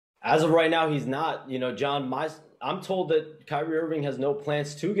As of right now, he's not. You know, John, I'm told that Kyrie Irving has no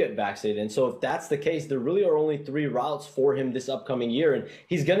plans to get vaccinated. And so if that's the case, there really are only 3 routes for him this upcoming year. And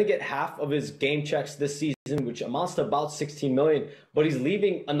he's going to get half of his game checks this season, which amounts to about $16 million. But he's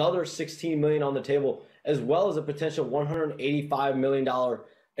leaving another $16 million on the table, as well as a potential $185 million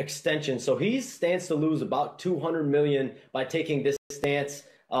extension. So he stands to lose about $200 million by taking this stance,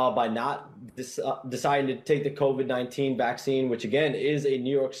 by not deciding to take the COVID-19 vaccine, which again is a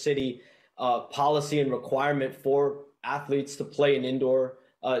New York City policy and requirement for athletes to play in indoor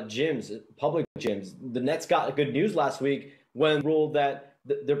gyms, public gyms. The Nets got good news last week when ruled that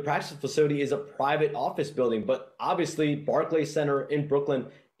their practice facility is a private office building, but obviously Barclays Center in Brooklyn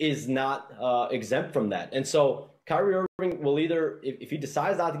is not exempt from that. And so Kyrie Irving will either, if he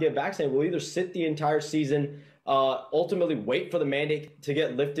decides not to get vaccinated, will either sit the entire season, ultimately wait for the mandate to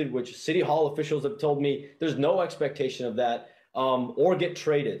get lifted, which City Hall officials have told me there's no expectation of that, or get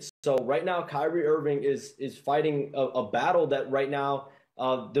traded. So right now, Kyrie Irving is fighting a battle that right now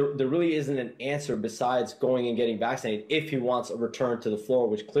there really isn't an answer besides going and getting vaccinated if he wants a return to the floor,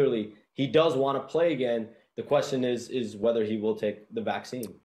 which clearly he does want to play again. The question is whether he will take the vaccine.